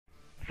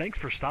Thanks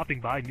for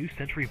stopping by New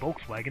Century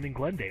Volkswagen in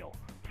Glendale.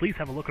 Please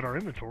have a look at our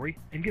inventory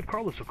and give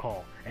Carlos a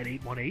call at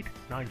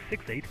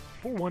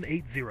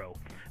 818-968-4180.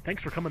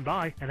 Thanks for coming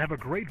by and have a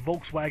great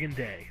Volkswagen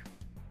day.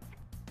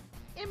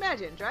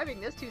 Imagine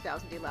driving this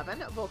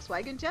 2011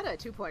 Volkswagen Jetta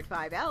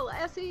 2.5L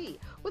SE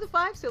with a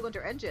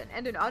 5-cylinder engine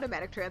and an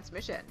automatic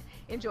transmission.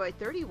 Enjoy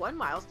 31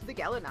 miles to the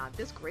gallon on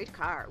this great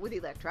car with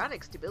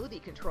electronic stability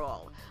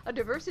control, a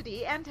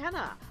diversity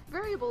antenna,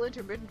 variable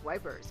intermittent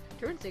wipers,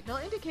 turn signal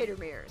indicator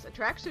mirrors, a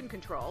traction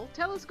control,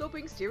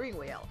 telescoping steering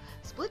wheel,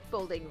 split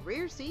folding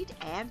rear seat,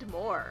 and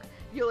more.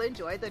 You'll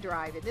enjoy the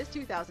drive in this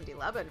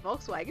 2011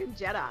 Volkswagen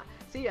Jetta.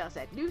 See us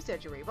at New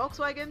Century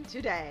Volkswagen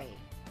today.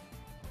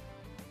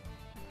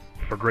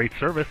 For great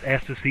service,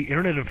 ask to see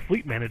Internet and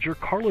Fleet Manager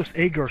Carlos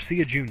A.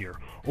 Garcia Jr.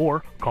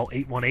 or call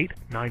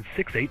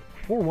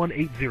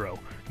 818-968-4180.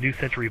 New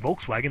Century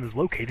Volkswagen is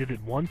located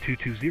at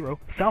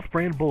 1220 South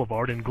Brand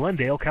Boulevard in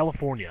Glendale,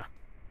 California.